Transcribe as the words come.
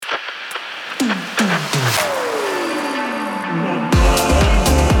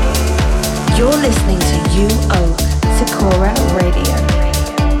listening to You Oak, Sekora Radio.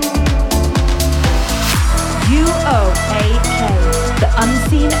 You Oak, AK, the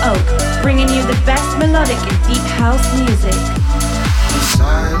unseen oak, bringing you the best melodic and deep house music.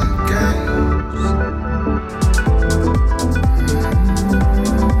 Silent games.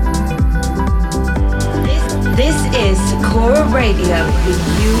 This is Sekora Radio with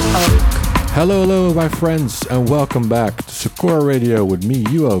You Oak. Hello, my friends, and welcome back to Sekora Radio with me,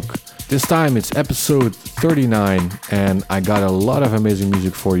 You Oak. This time it's episode 39, and I got a lot of amazing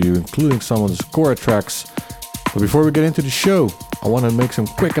music for you, including some of the Sekora tracks. But before we get into the show, I want to make some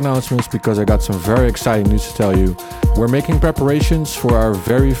quick announcements because I got some very exciting news to tell you. We're making preparations for our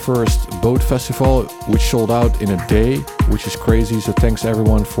very first boat festival, which sold out in a day, which is crazy. So thanks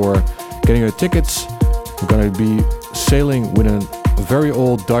everyone for getting your tickets. We're going to be sailing with a very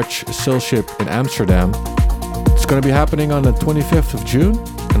old Dutch sail ship in Amsterdam. It's going to be happening on the 25th of June,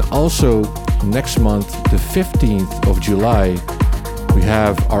 and also next month, the 15th of July, we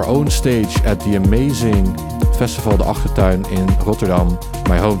have our own stage at the amazing festival De Achtertuin in Rotterdam,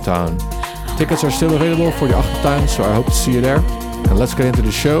 my hometown. Tickets are still available for the Achtertuin, so I hope to see you there. And let's get into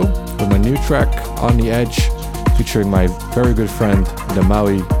the show with my new track, On the Edge, featuring my very good friend, the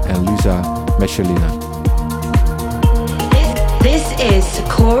Maui and Lisa Michelina. This is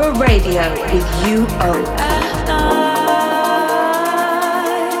Sekora Radio with You Oak.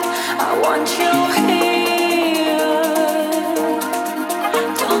 I want you here.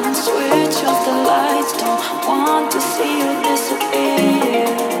 Don't switch off the lights. Don't want to see you disappear.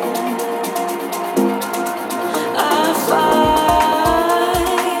 I find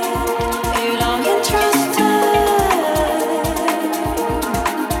you don't get trusted.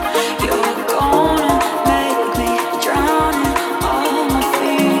 You're gonna make me drown in all my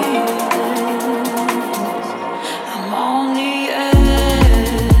feelings. I'm on the edge.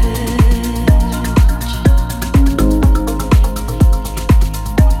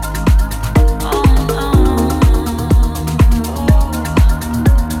 Oh no.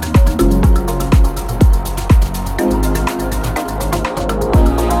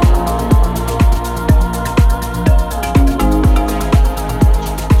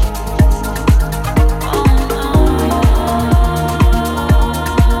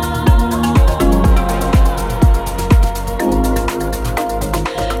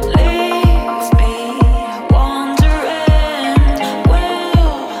 Leave me wondering,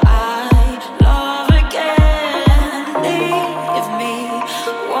 will I love again? Leave me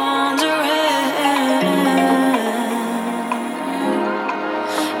wondering.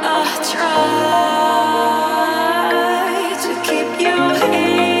 I try to keep you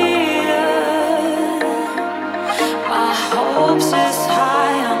here. My hopes is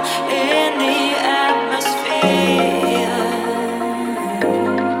high, I'm in the atmosphere.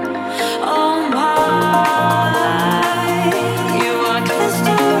 Oh my, you are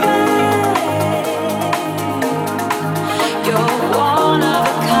crystal red. You're one of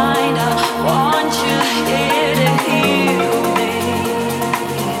a kind. I want you here to heal me.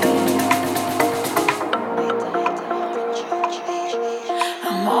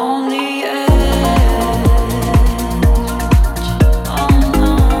 I'm on the edge. Oh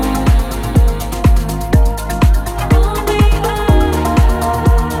no. On the I'm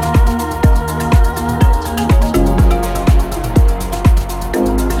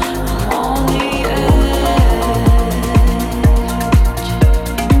on the edge.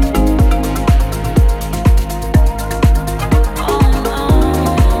 Oh no. I'm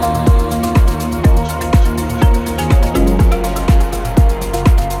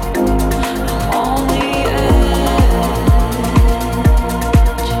on the edge. Oh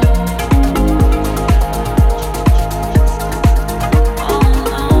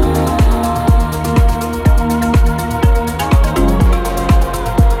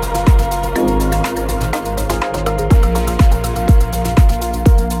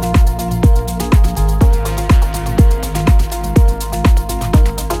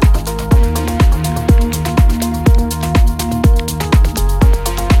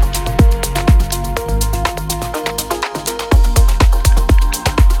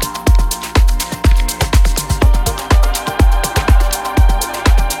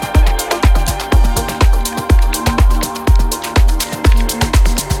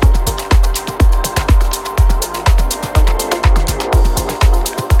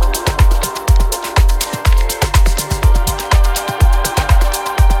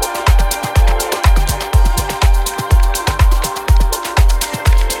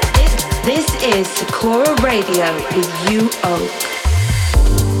This is Sekora Radio with You Oak.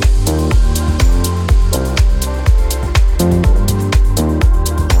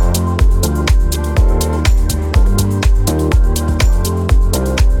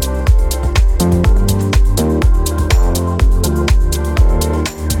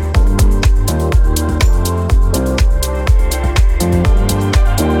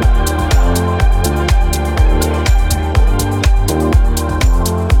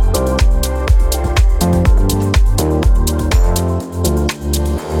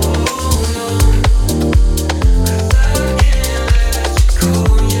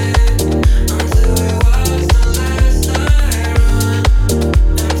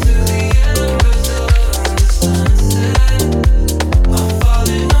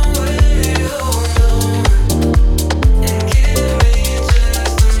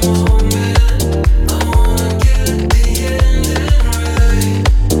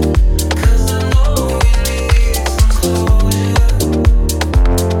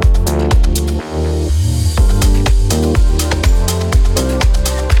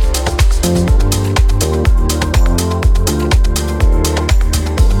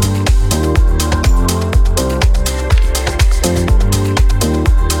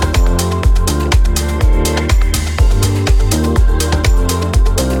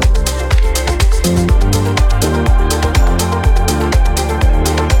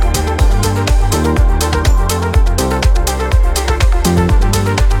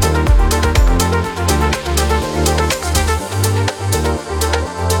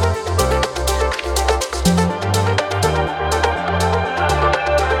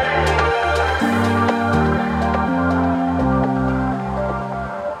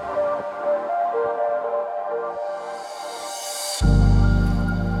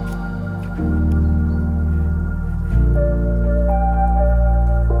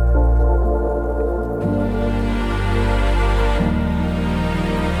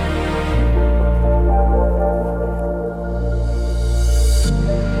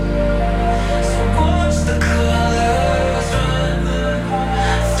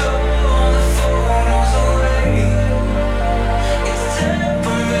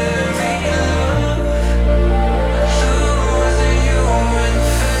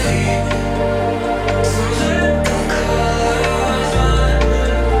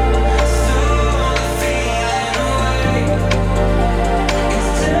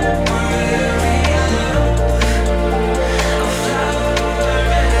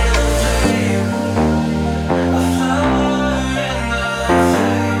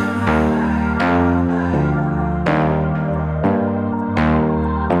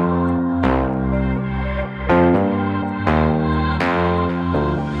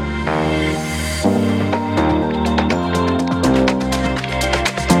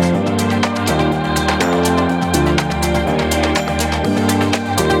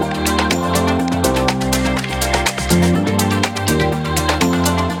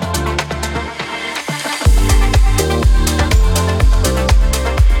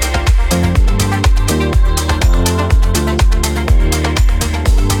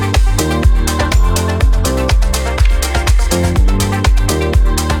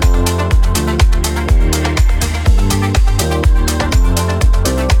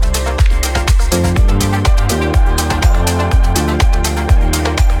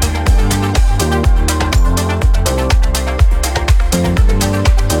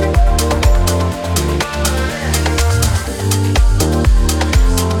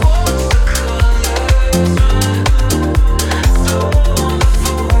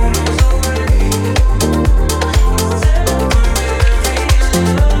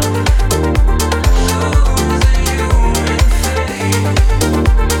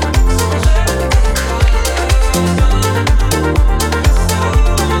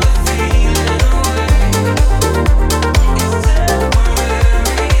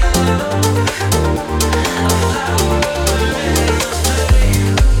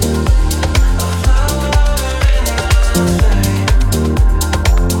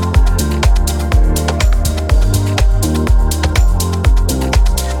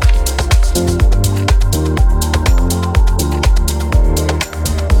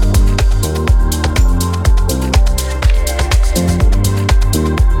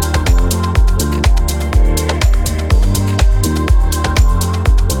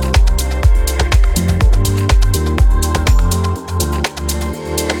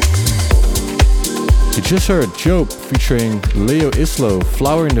 just heard Job featuring Leo Islo,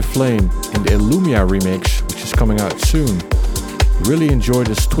 Flower in the Flame, in the Illumia remix, which is coming out soon. Really enjoyed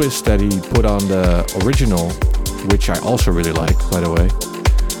this twist that he put on the original, which I also really like, by the way.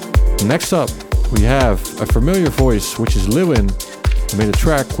 Next up, we have a familiar voice, which is Lewin. He made a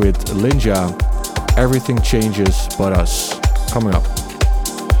track with Linja, Everything Changes But Us, coming up.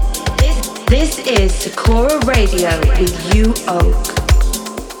 This is Sekora Radio with you, Oak.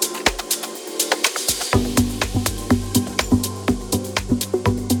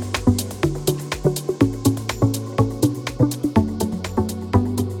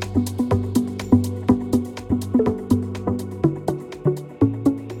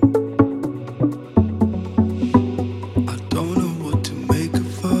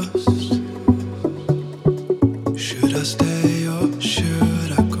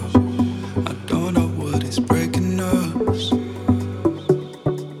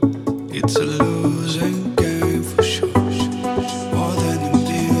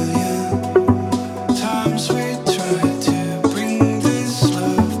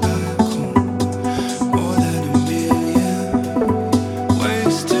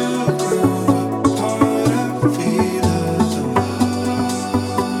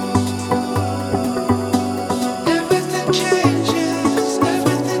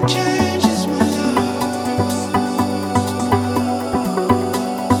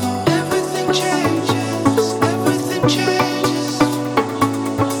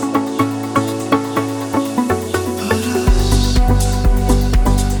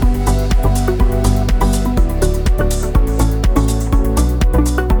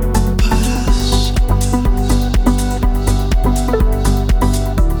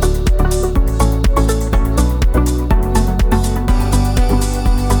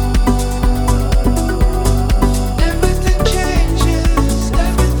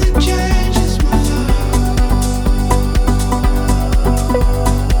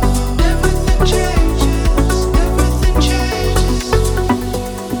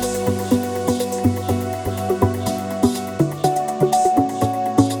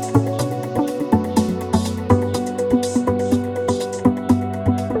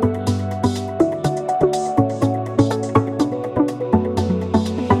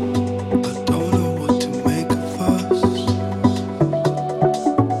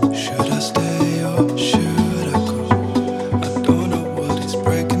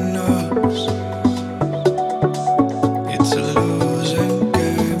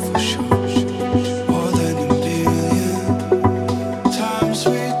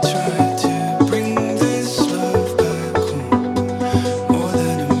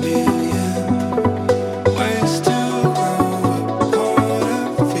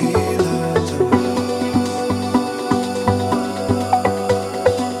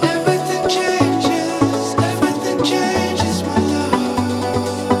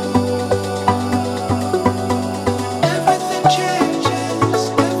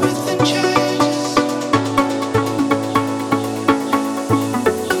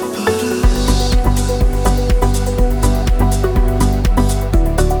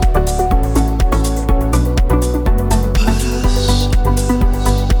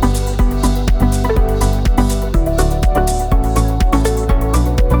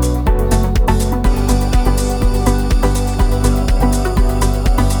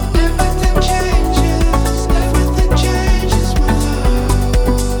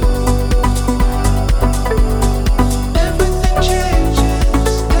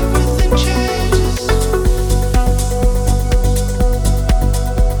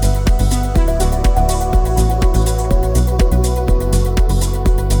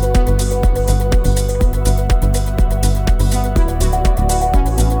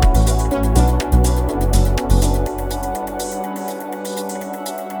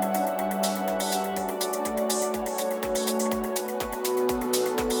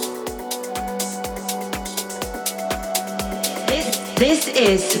 This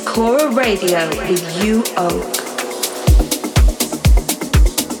is Sekora Radio with you, Oak.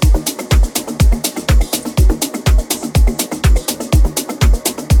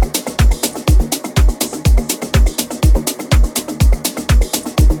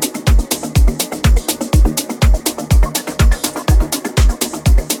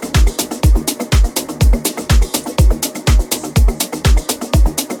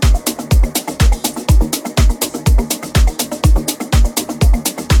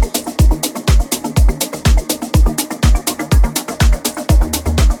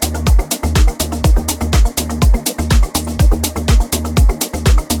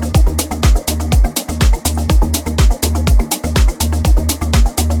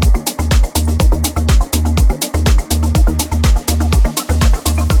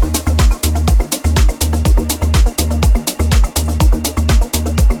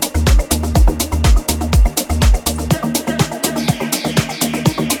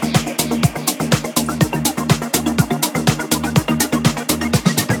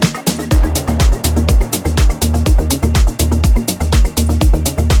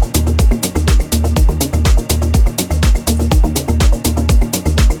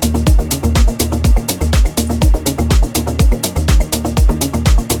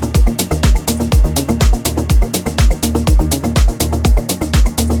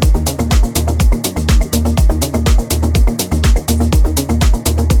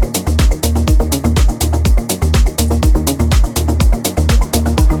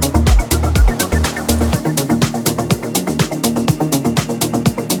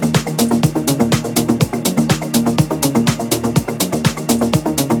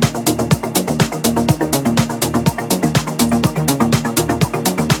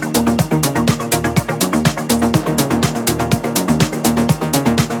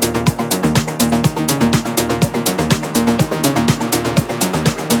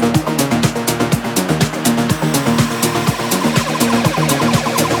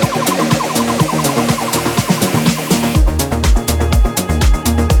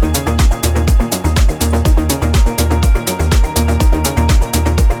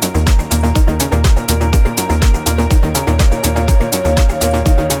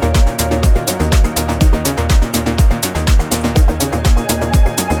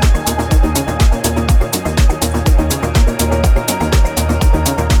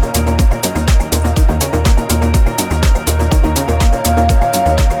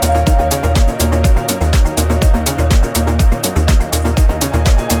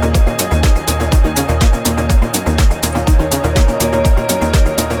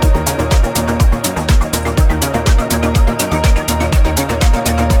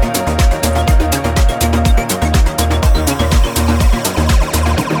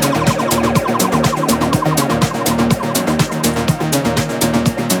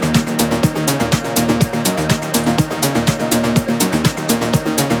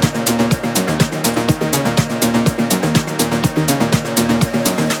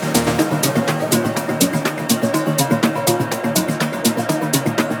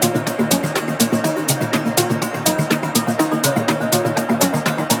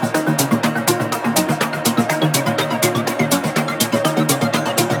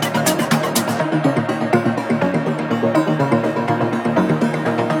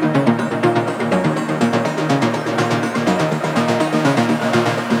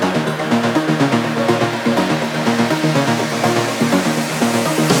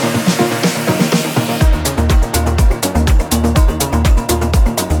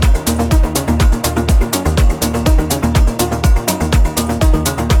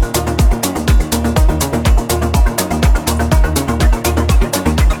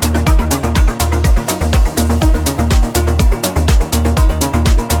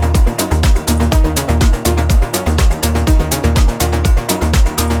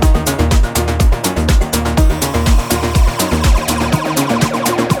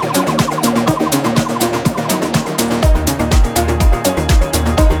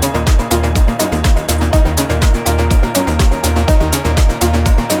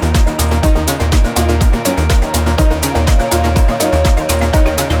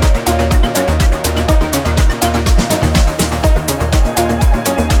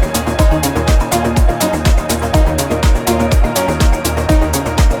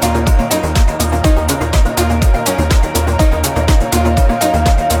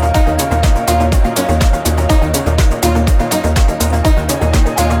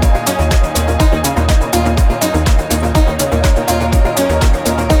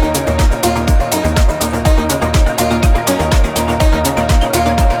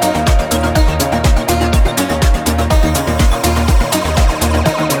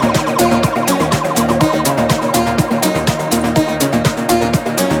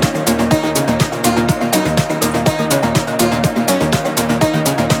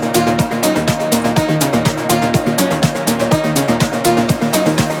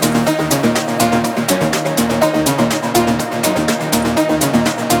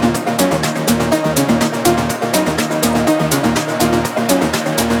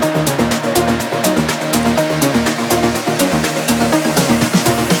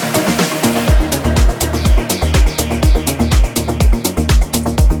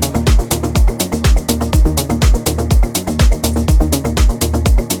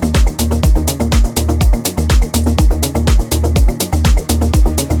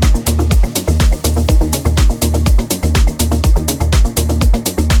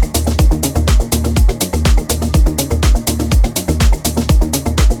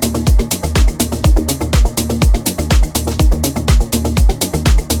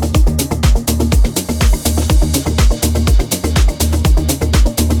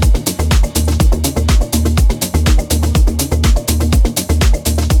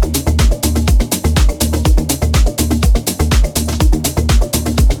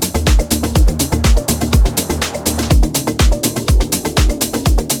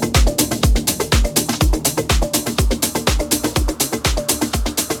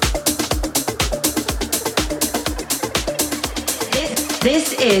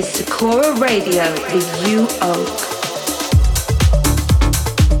 is Sekora Radio with you, Oak.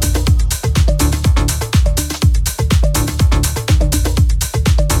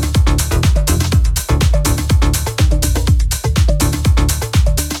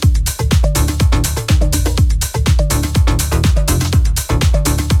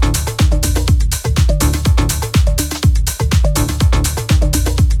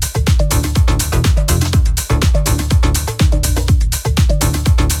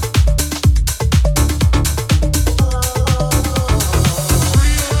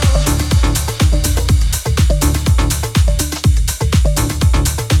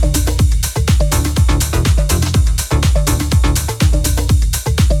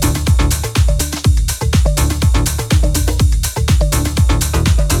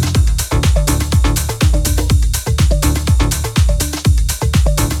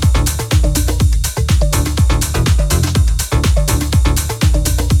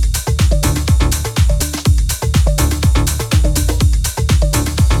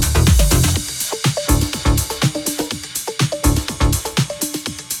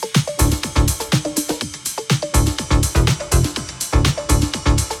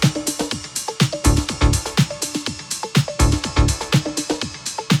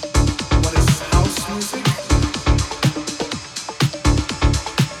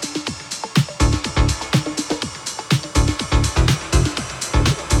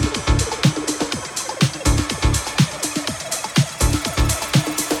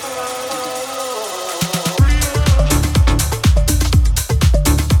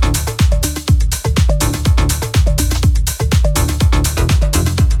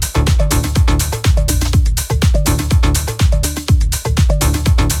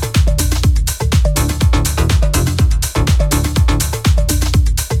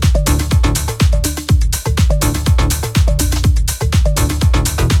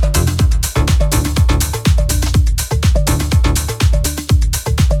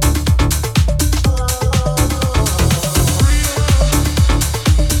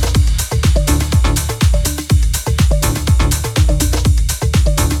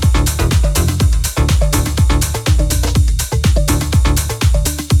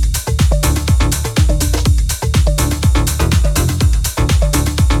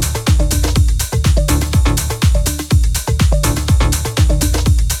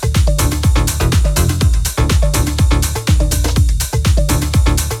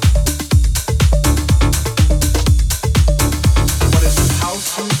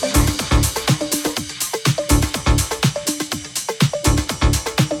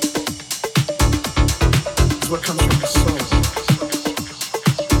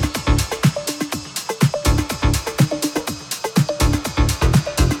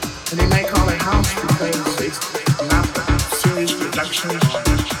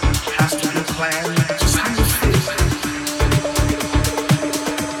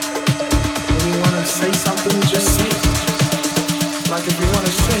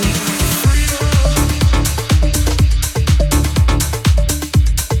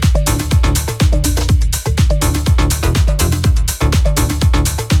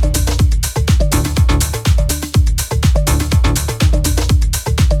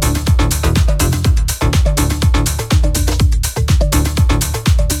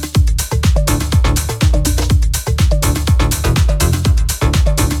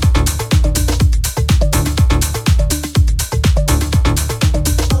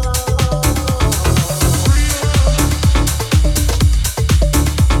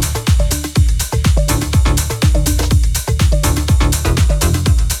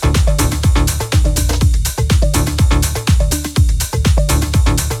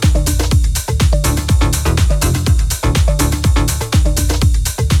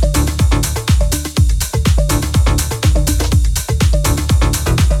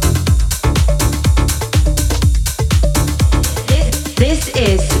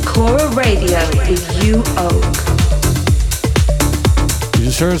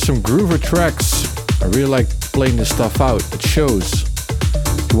 Heard some groover tracks. I really like playing this stuff out at shows.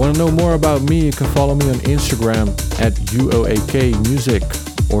 If you want to know more about me, you can follow me on Instagram at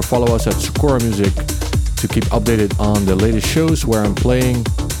UOAKmusic or follow us at Sekora Music to keep updated on the latest shows where I'm playing,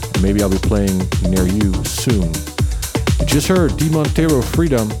 and maybe I'll be playing near you soon. You just heard D. Montero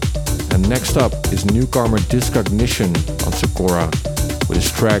Freedom, and next up is newcomer Discognition on Sekora with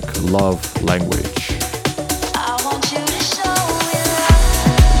his track Love Language.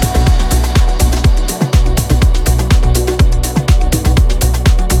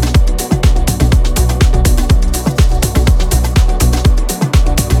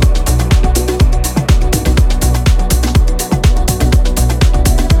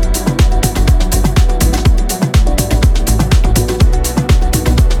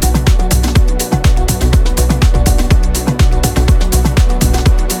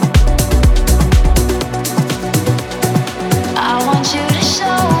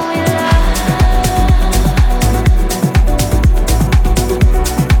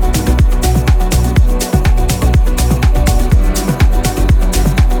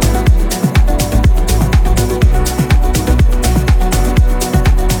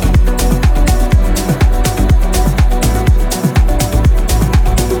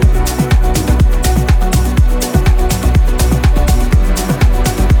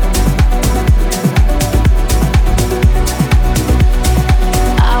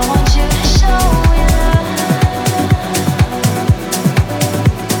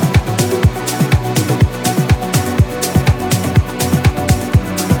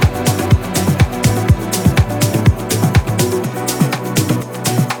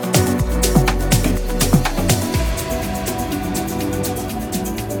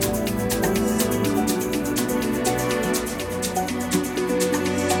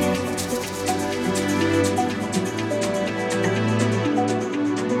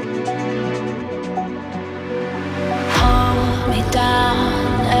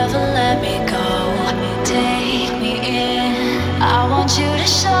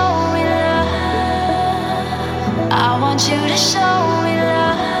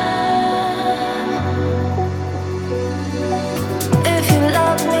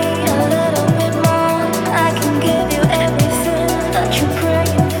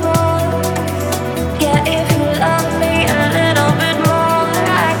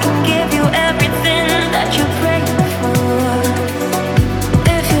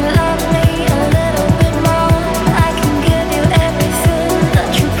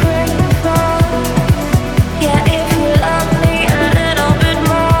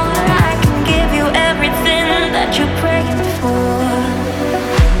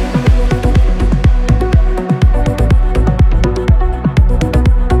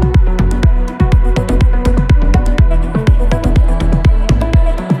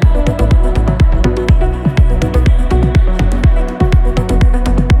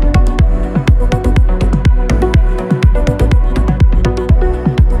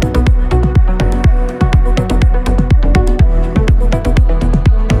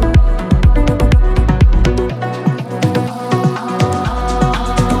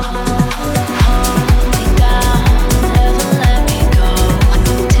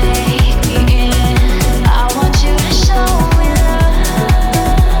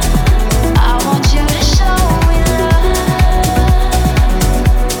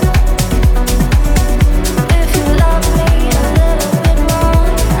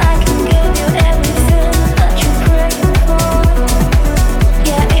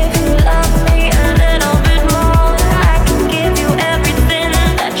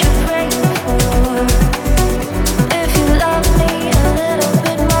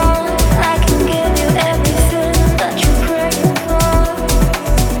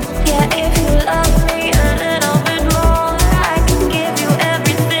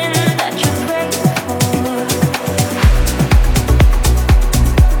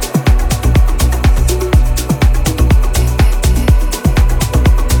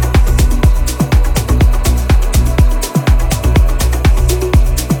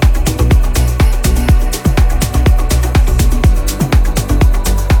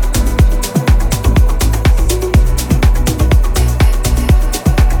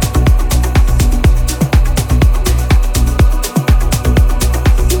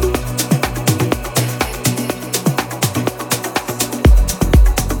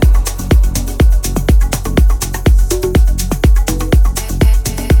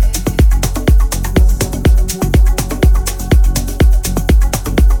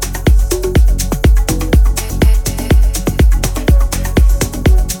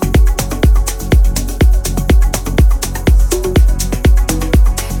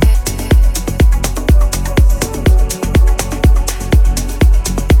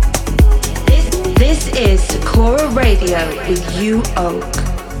 Radio with you, Oak.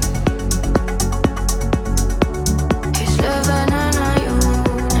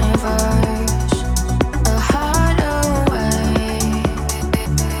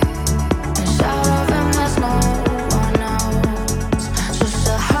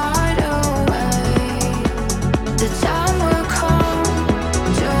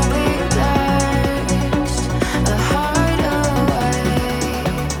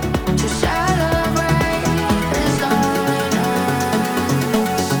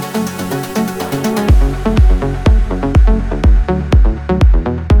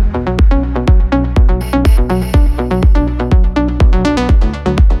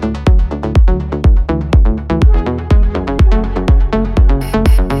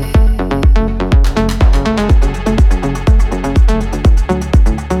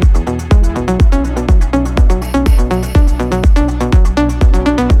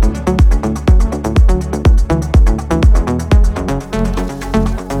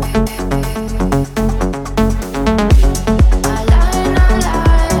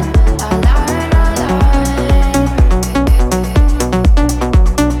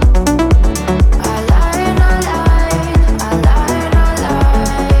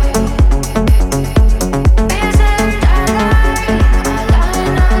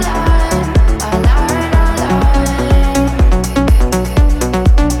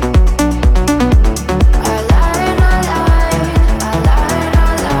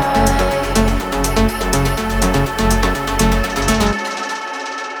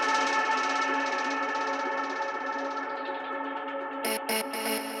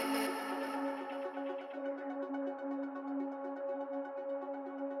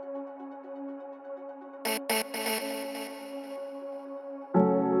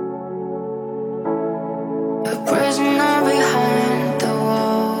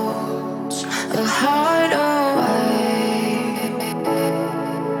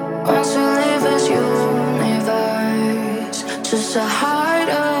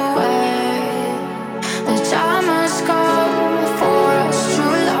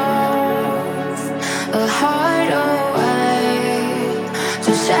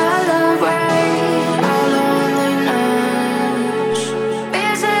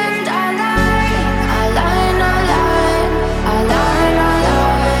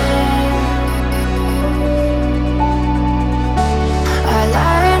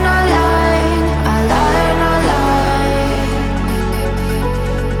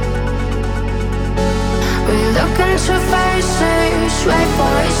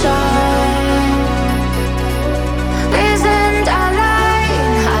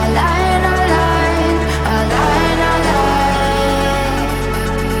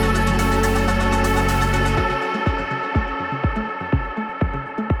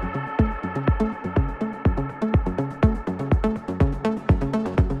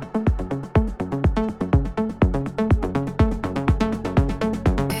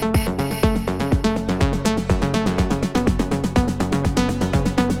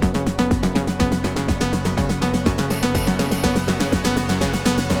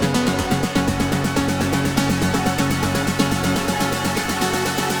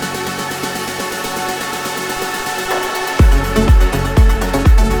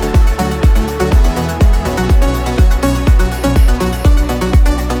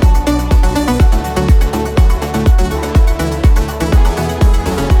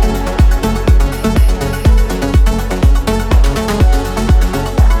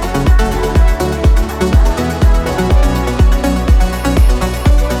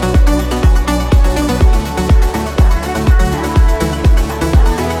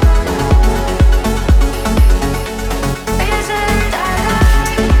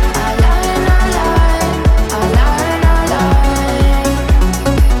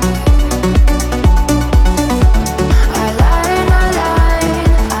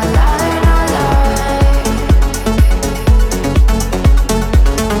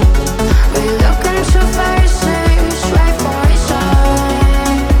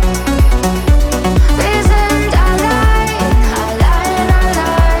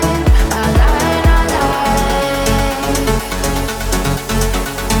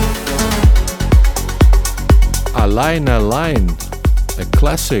 Line, a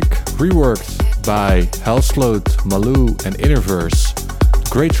classic reworked by Hellsloat, Malou and Innerverse.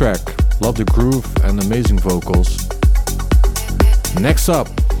 Great track, love the groove and amazing vocals. Next up,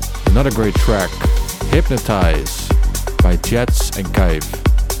 another great track, Hypnotize by Jets and Kaiv.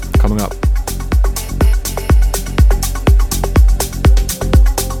 Coming up.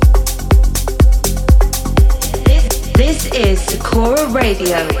 This is Sekora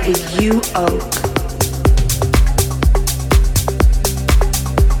Radio with you, Oak.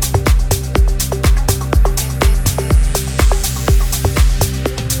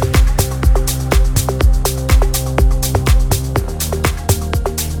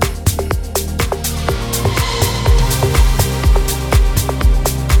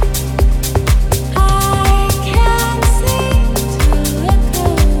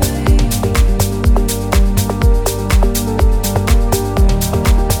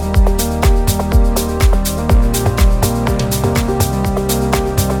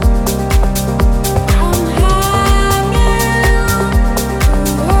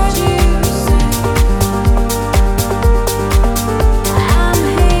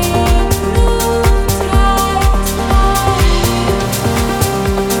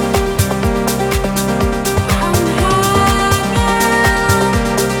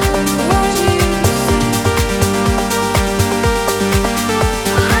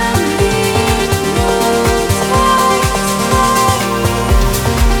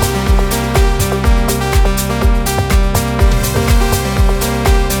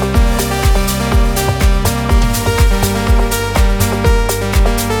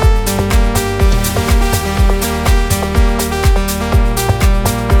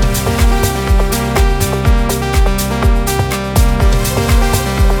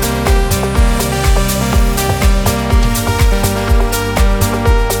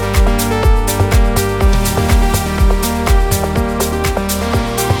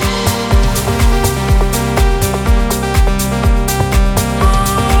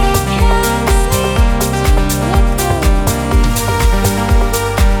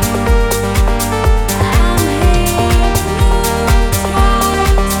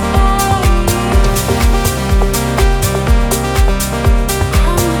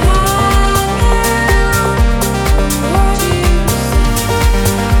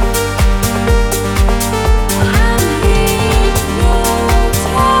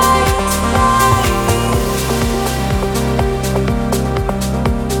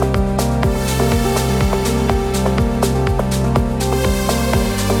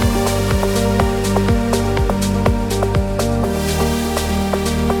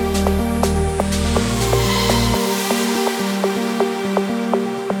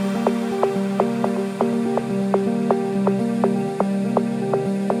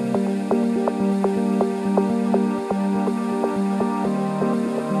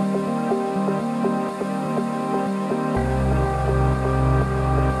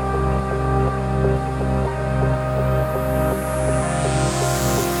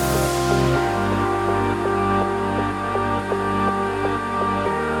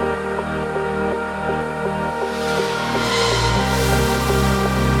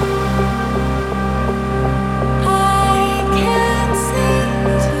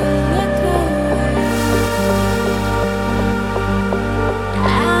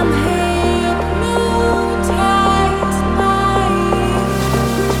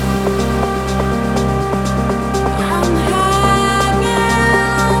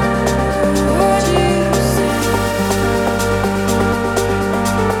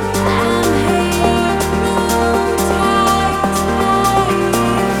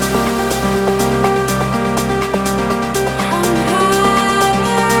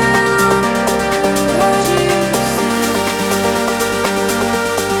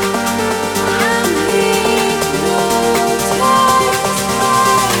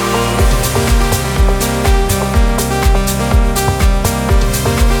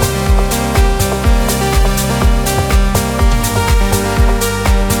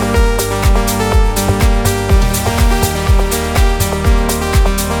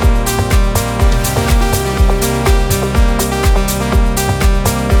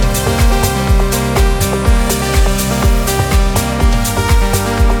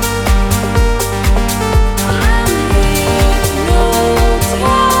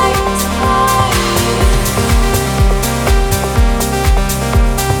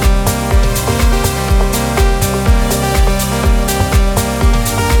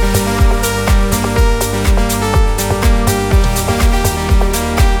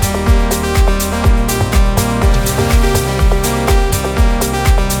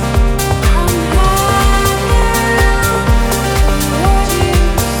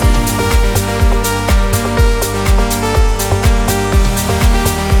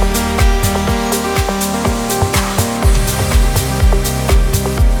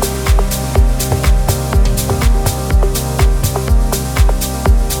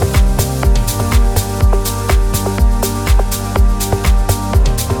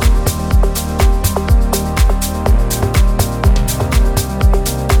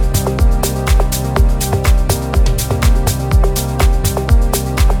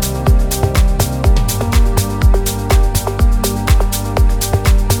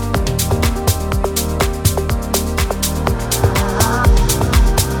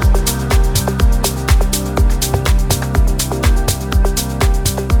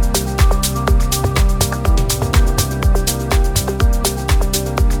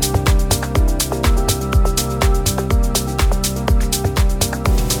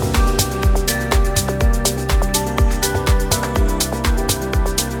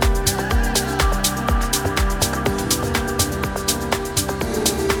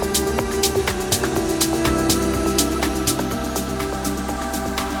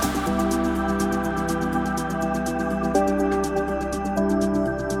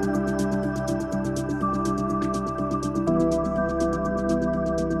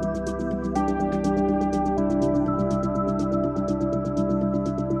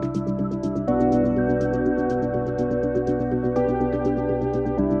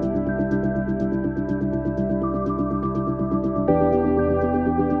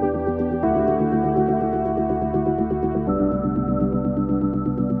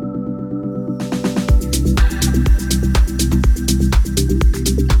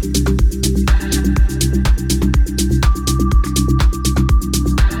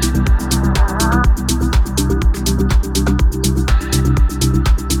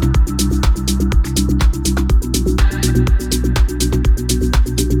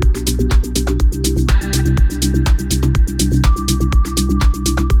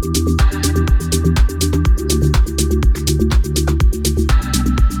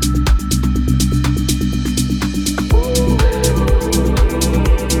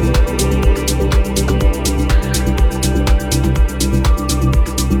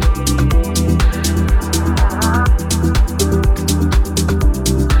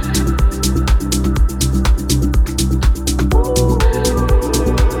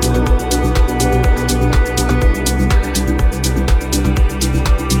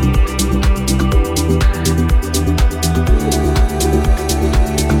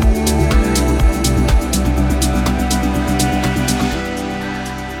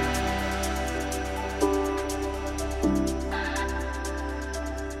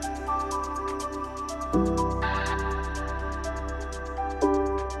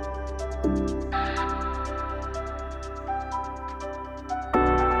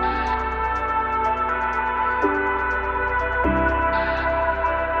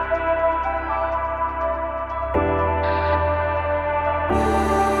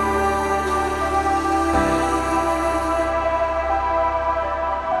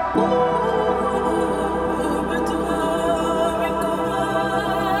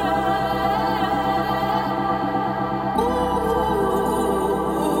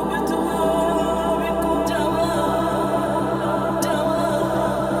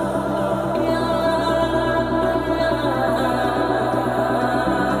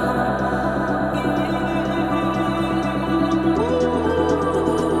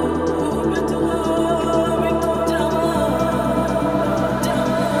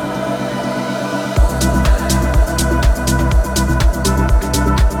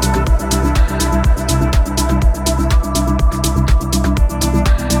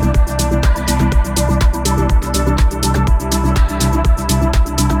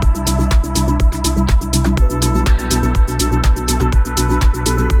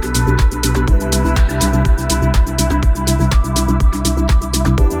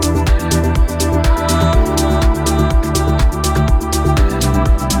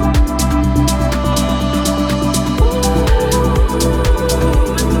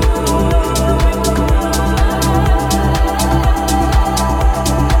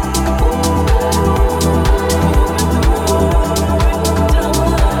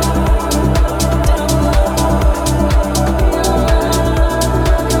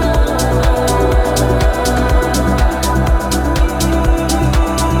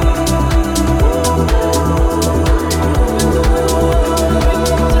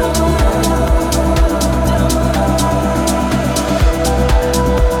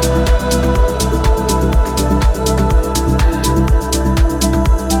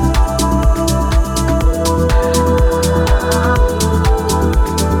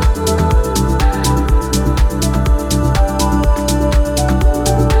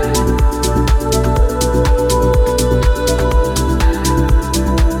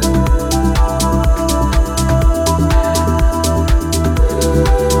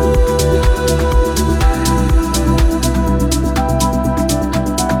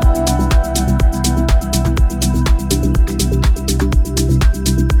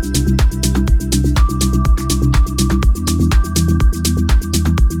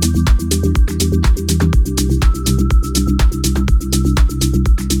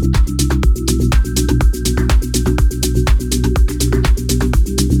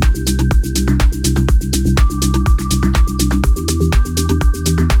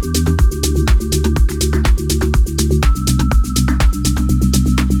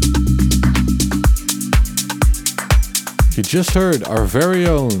 just heard our very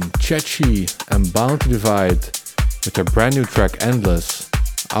own Chechi and Bound to Divide with their brand new track Endless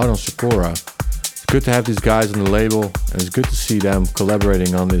out on Sekora. It's good to have these guys on the label and it's good to see them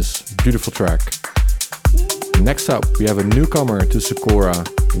collaborating on this beautiful track. Next up we have a newcomer to Sekora,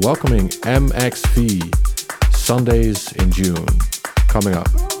 welcoming MXV, Sundays in June, coming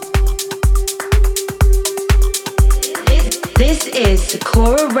up. This is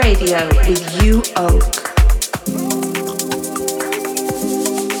Sekora Radio with you, Oak.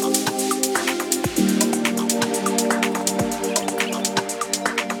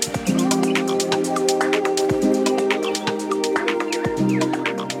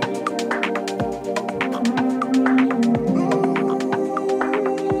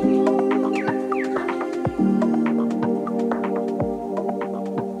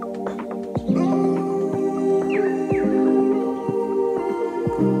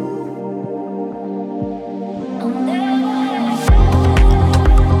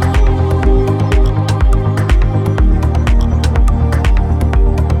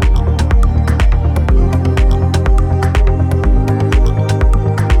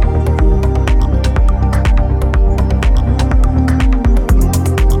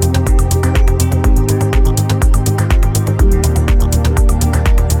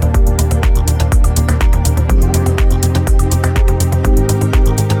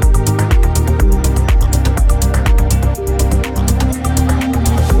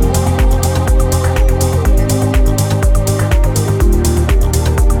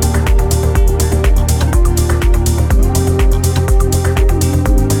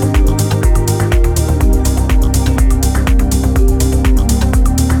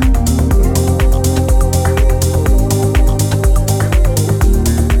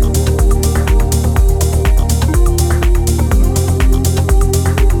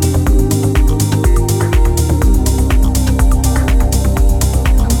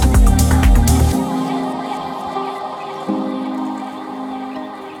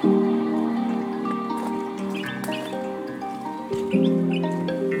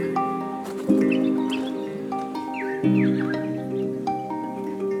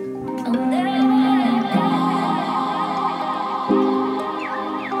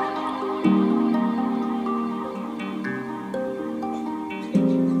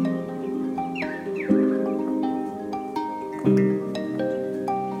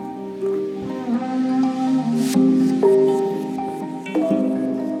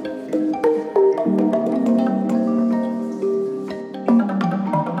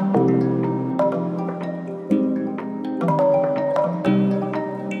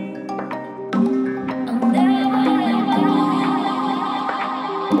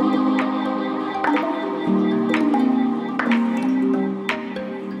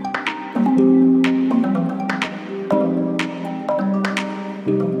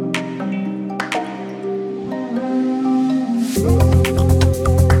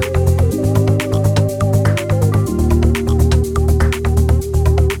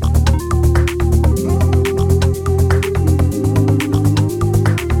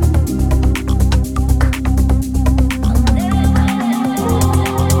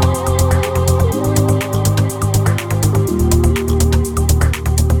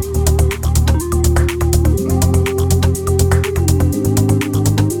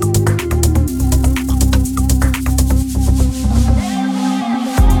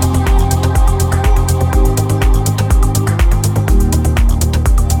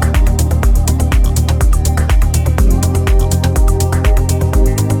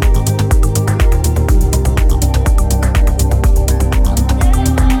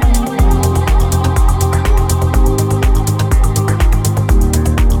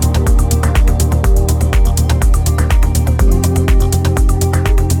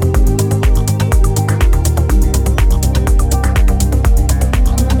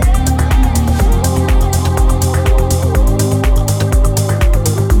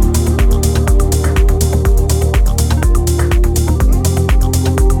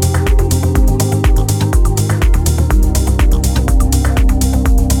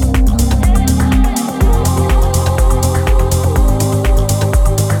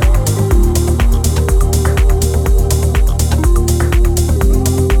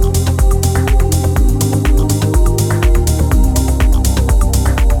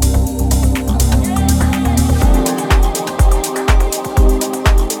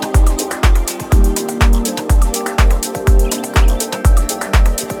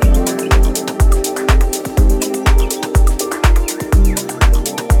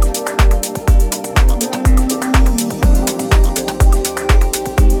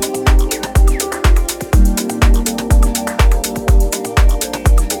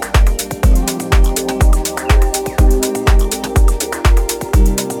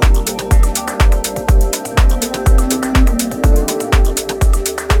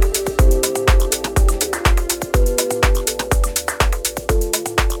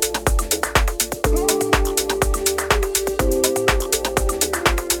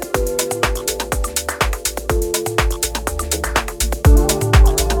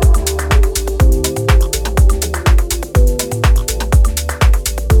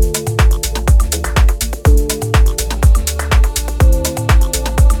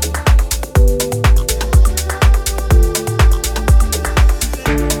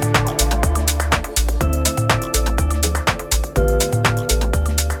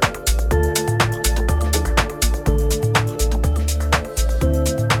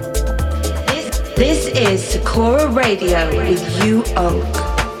 is Sekora Radio with you,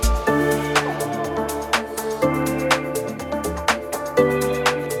 Oak.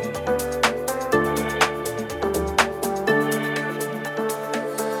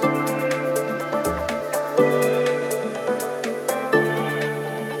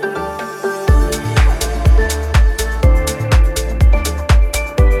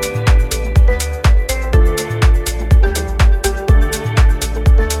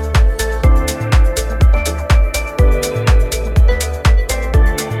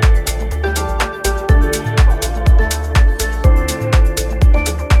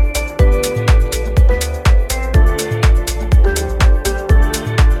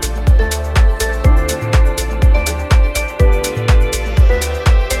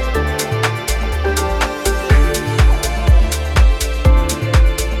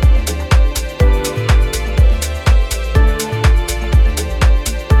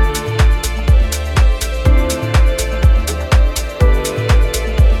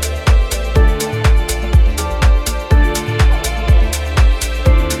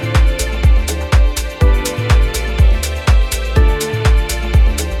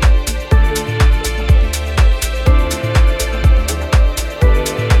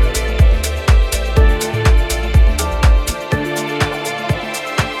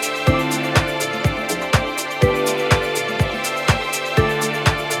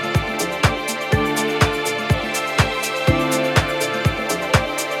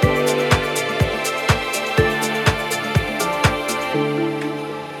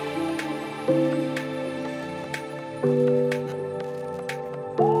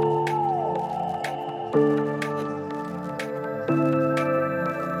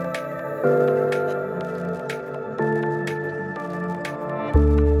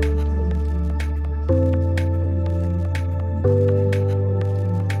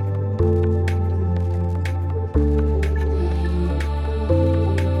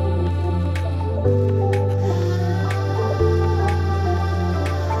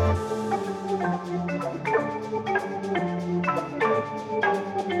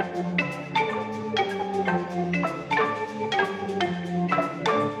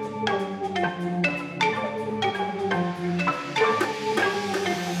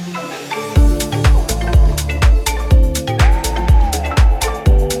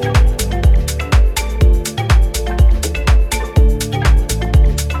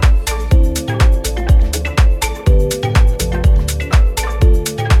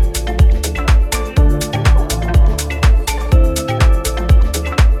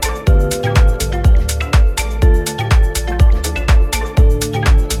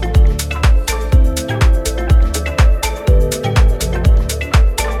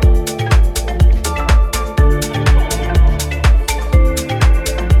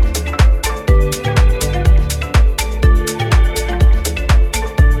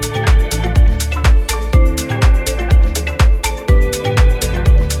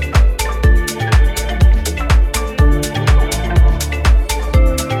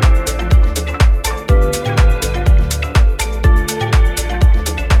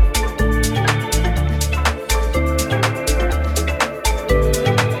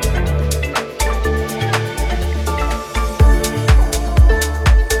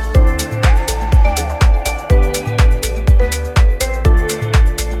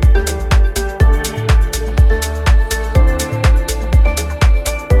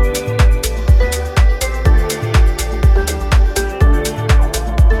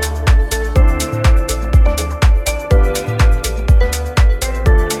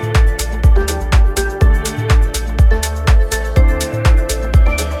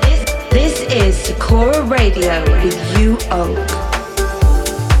 Sekora Radio with you, Oak.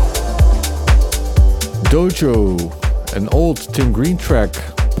 Dojo, an old Tim Green track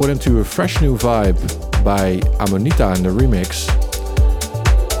put into a fresh new vibe by Amonita in the remix.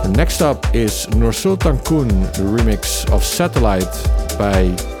 And next up is Nursultan Kun, the remix of Satellite by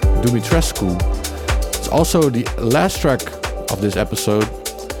Dumitrescu. It's also the last track of this episode.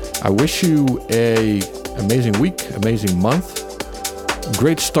 I wish you an amazing week, amazing month,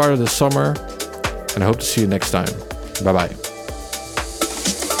 great start of the summer, and I hope to see you next time. Bye bye.